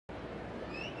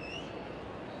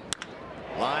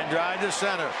Line drive to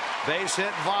center. Base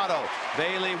hit Votto.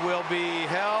 Bailey will be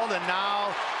held and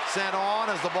now sent on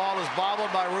as the ball is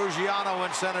bobbled by Ruggiano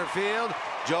in center field.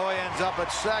 Joey ends up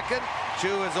at second. Chu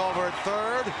is over at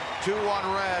third.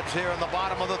 2-1 Reds here in the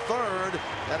bottom of the third.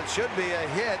 And it should be a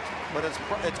hit, but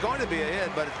it's going to be a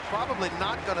hit, but it's probably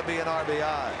not going to be an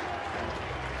RBI.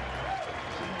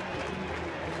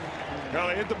 Well,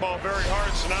 they hit the ball very hard.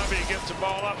 Sanabi gets the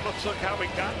ball up. Let's look how we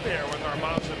got there with our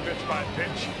Mazda pitch by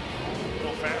pitch.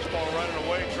 Little fastball running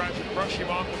away, tries to brush him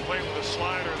off the plate with a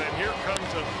slider. Then here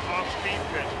comes an off-speed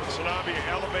pitch, but Sanabi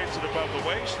elevates it above the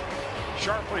waist.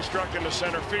 Sharply struck into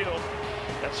center field.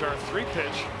 That's our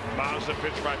 3-pitch Mazda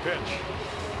pitch by pitch.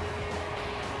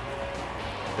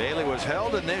 Bailey was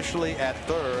held initially at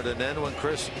third, and then when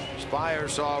Chris Spire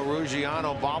saw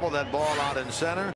Ruggiano bobble that ball out in center,